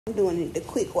I'm doing it the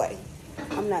quick way.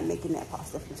 I'm not making that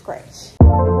pasta from scratch.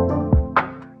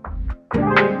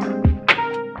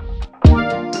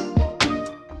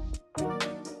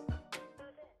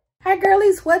 Hi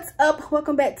girlies, what's up?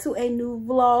 Welcome back to a new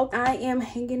vlog. I am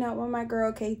hanging out with my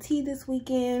girl KT this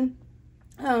weekend.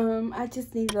 I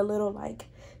just needed a little like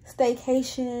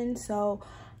staycation, so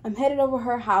I'm headed over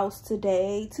her house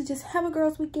today to just have a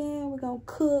girls weekend. We're gonna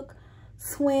cook,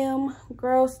 swim,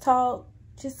 girls talk,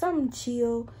 just something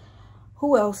chill.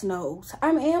 Who else knows? I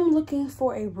am looking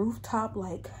for a rooftop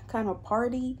like kind of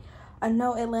party. I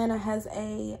know Atlanta has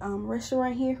a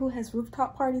restaurant here who has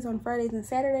rooftop parties on Fridays and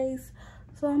Saturdays.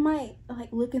 So I might like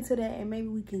look into that and maybe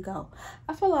we can go.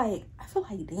 I feel like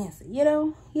dancing, you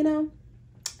know.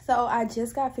 So I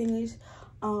just got finished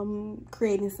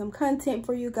creating some content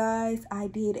for you guys. I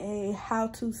did a how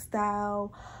to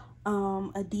style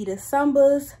Adidas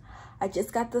Sambas. I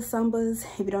just got the Sambas.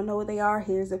 If you don't know what they are,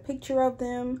 here's a picture of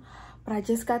them. But I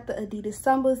just got the Adidas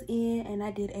Sambas in and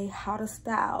I did a how to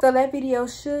style. So that video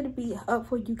should be up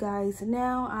for you guys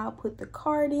now. I'll put the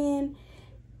card in.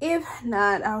 If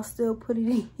not, I'll still put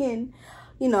it in,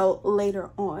 you know,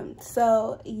 later on.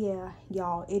 So yeah,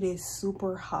 y'all, it is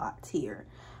super hot here.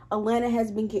 Atlanta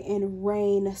has been getting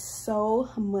rain so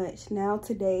much. Now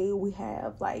today we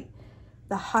have like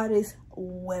the hottest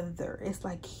weather. It's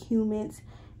like humid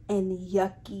and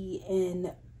yucky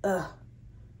and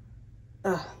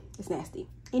it's nasty.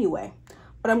 Anyway,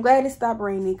 but I'm glad it stopped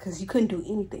raining because you couldn't do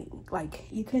anything. Like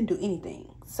you couldn't do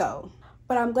anything. So,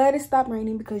 but I'm glad it stopped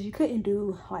raining because you couldn't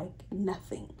do like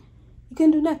nothing. You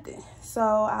couldn't do nothing. So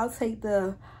I'll take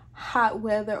the hot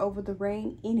weather over the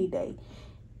rain any day.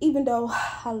 Even though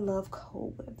I love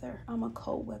cold weather. I'm a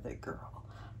cold weather girl.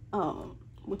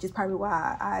 Which is probably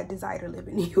why I desire to live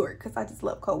in New York, because I just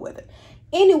love cold weather.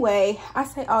 Anyway, I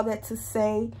say all that to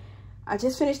say I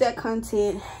just finished that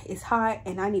content. It's hot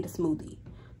and I need a smoothie.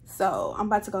 So I'm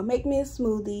about to go make me a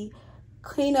smoothie,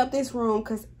 clean up this room,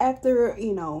 because after,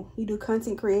 you know, you do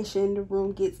content creation, the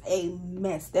room gets a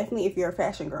mess. Definitely if you're a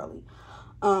fashion girly.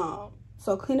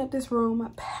 So clean up this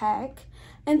room, pack.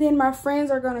 And then my friends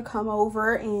are going to come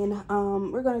over and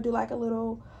we're going to do like a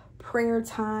little prayer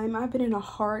time. I've been in a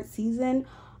hard season.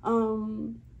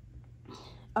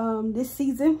 This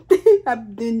season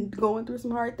I've been going through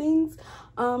some hard things.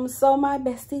 So my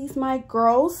besties, my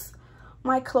girls,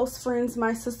 my close friends,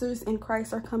 my sisters in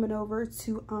Christ are coming over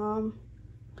to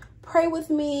pray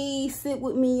with me, sit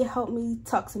with me, help me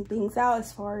talk some things out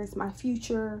as far as my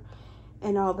future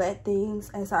and all that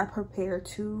things as I prepare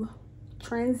to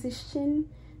transition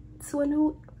to a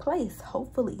new place,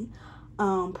 hopefully,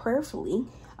 prayerfully.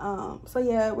 So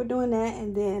yeah, we're doing that,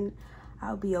 and then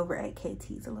I'll be over at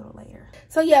KT's a little later.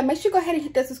 So yeah, make sure you go ahead and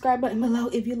hit that subscribe button below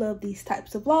if you love these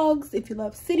types of vlogs, if you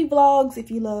love city vlogs, if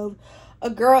you love a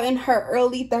girl in her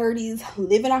early 30s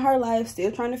living out her life,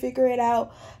 still trying to figure it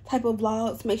out type of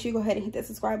vlogs. Make sure you go ahead and hit that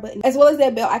subscribe button, as well as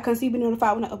that bell icon so you'll be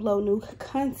notified when I upload new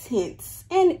content.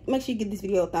 And make sure you give this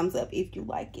video a thumbs up if you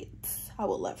like it. I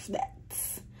would love that.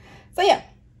 So yeah,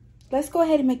 let's go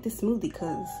ahead and make this smoothie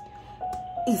because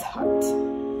it's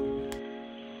hot.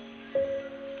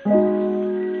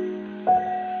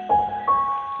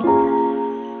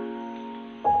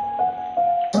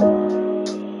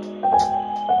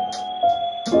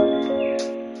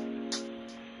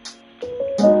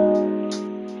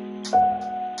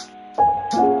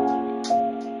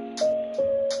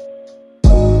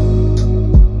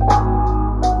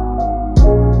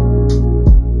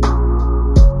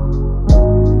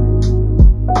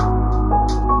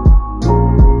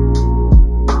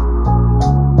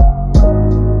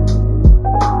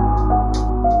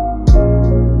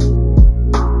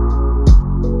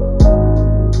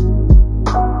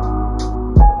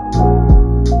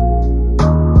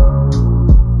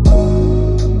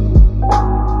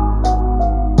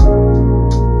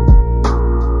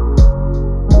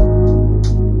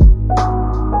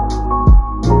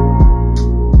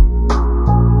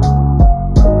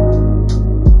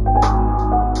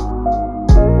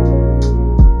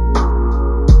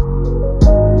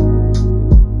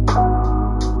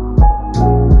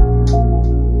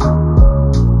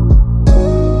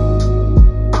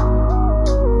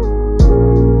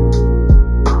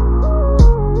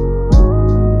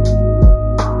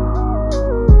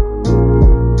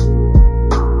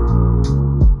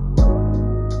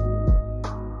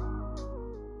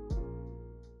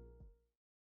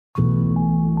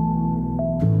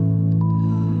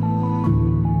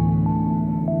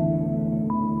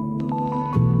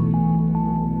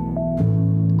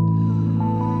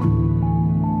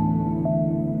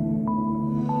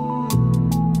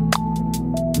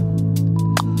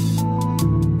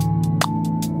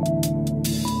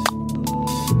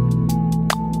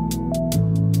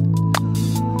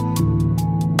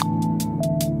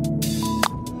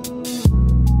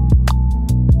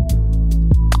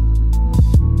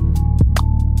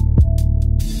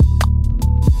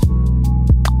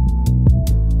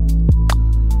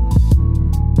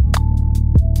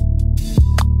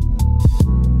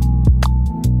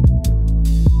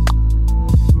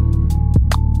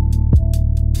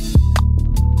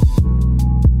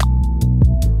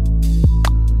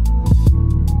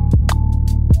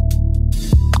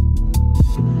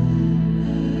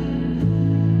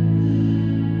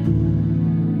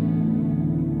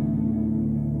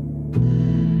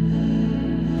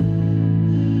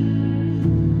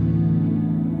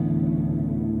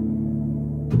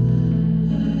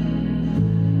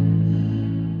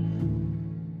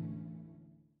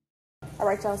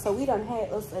 right, y'all, so we done had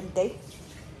us a day,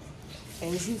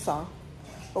 as you saw,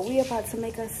 but we about to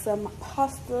make us some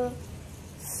pasta.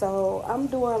 So I'm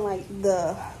doing like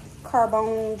the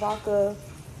carbone vodka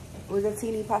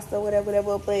rigatoni pasta, whatever,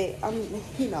 but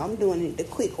I'm doing it the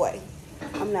quick way.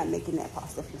 I'm not making that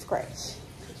pasta from scratch.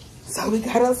 So we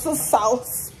got us some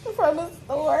sauce from the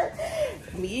store,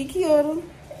 me and Kiana,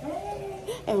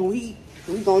 and we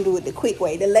gonna do it the quick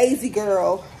way, the lazy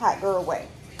girl, hot girl way.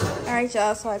 All right,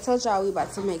 y'all, so I told y'all we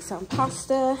about to make some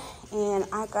pasta, and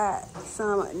I got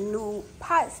some new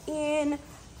pots in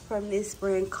from this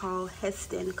brand called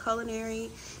Hestan Cookware.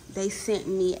 They sent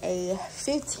me a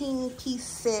 15-piece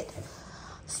set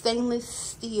stainless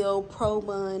steel pro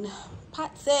bun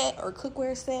pot set or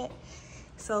cookware set.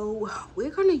 So we're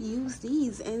gonna use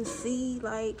these and see,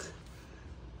 like,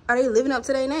 are they living up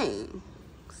to their name?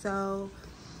 So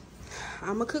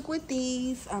I'm gonna cook with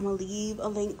these. I'm gonna leave a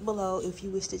link below if you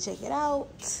wish to check it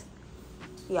out.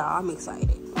 Y'all, I'm excited.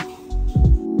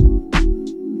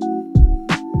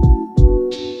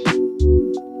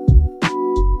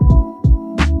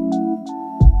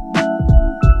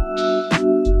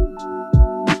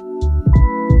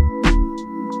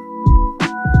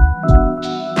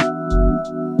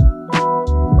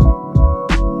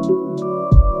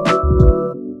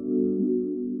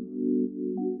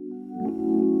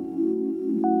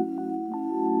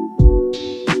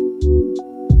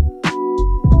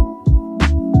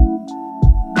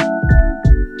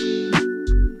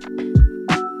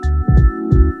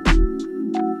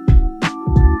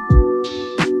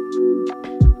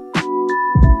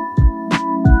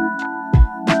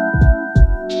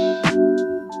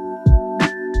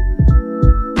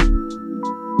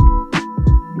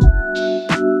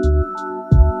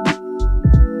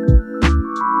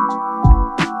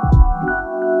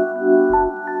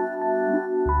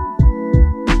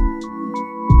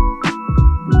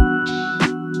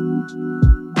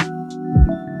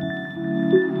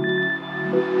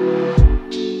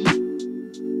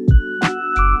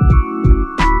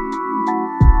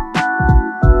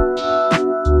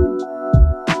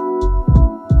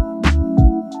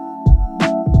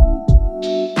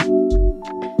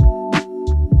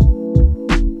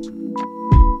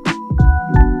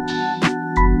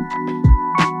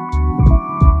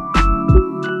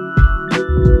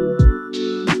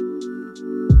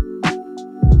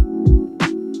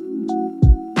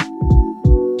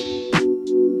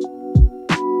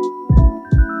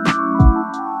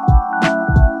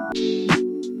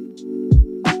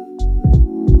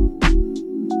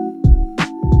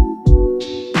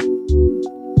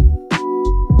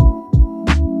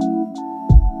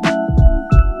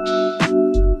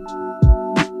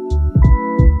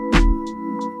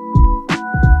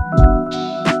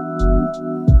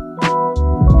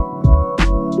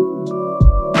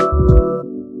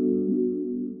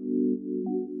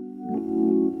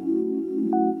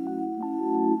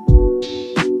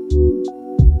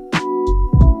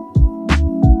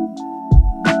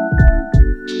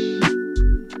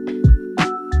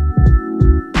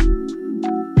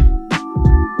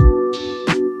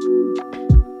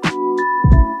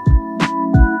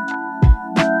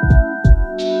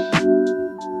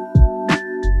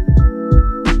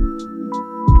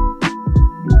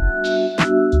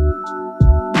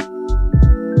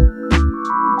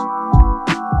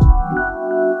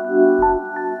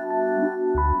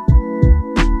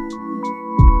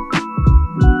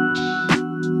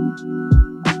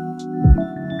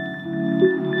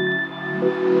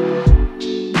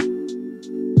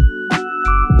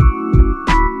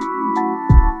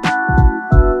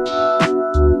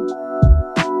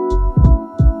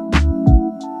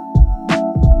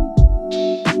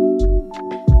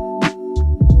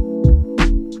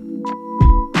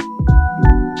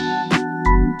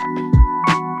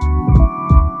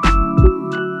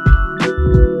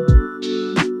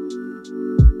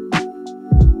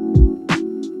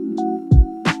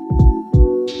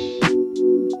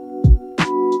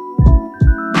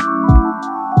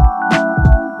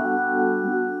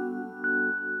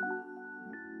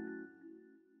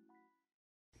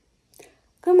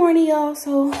 Good morning, y'all.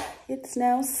 So it's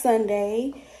now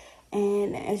Sunday,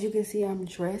 and as you can see, I'm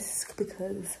dressed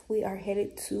because we are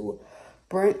headed to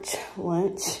brunch,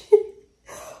 lunch,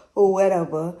 or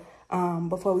whatever,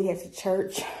 before we head to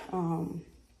church,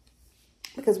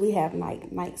 because we have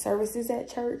night services at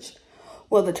church.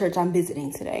 Well, the church I'm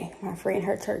visiting today, my friend,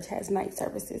 her church has night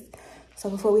services. So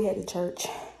before we head to church,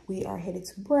 we are headed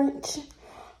to brunch.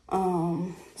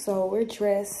 So we're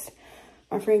dressed.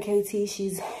 My friend KT,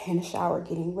 she's in the shower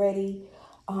getting ready.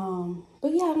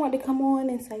 But yeah, I wanted to come on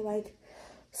and say, like,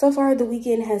 so far the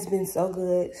weekend has been so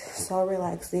good, so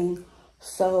relaxing,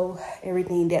 so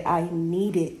everything that I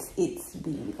needed it to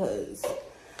be, because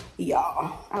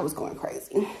y'all, I was going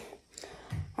crazy.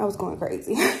 I was going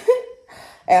crazy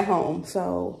at home.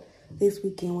 So this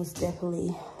weekend was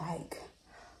definitely like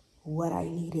what I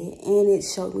needed, and it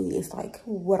showed me it's like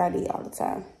what I need all the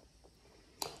time.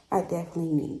 I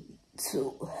definitely need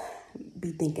to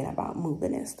be thinking about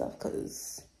moving and stuff,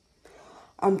 because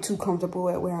I'm too comfortable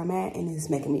at where I'm at, and it's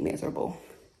making me miserable.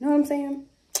 You know what I'm saying?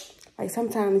 Like,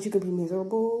 sometimes you can be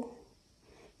miserable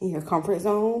in your comfort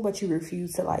zone, but you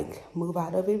refuse to like move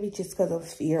out of it just because of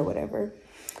fear or whatever.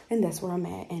 And that's where I'm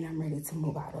at, and I'm ready to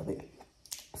move out of it.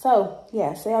 So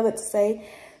yeah, say all that to say,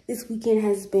 this weekend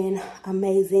has been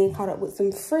amazing. Caught up with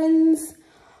some friends,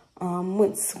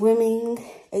 went swimming,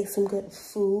 ate some good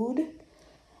food.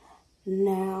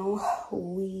 Now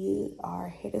we are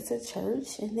headed to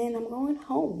church, and then I'm going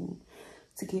home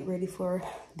to get ready for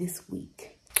this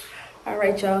week. All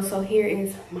right, y'all, so here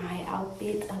is my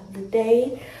outfit of the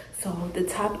day. So the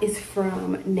top is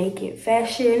from Naked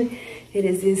Fashion. It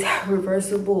is this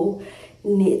reversible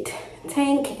knit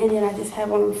tank, and then I just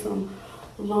have on some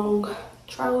long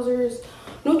trousers,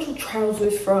 neutral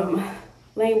trousers from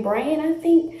Lane Bryant, I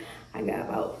think. I got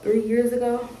about 3 years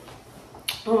ago.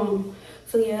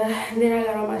 So yeah, and then I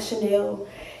got on my Chanel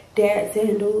dad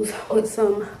sandals with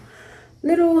some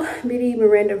little bitty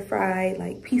Miranda Fry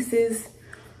like pieces.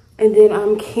 And then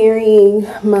I'm carrying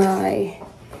my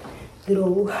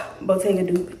little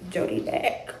Bottega Jody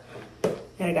bag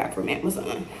that I got from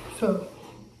Amazon. So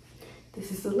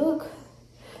this is the look.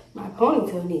 My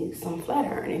ponytail needs some flat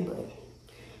ironing, but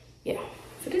yeah.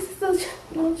 So this is the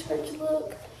little church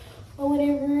look or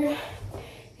whatever.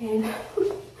 And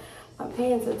my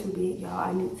pants are too big, y'all.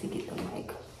 I need to get them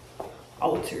like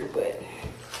altered, but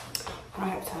I don't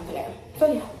have time for that.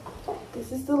 So yeah,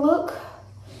 this is the look.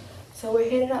 So we're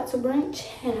headed out to brunch,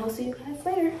 and I'll see you guys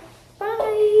later. Bye.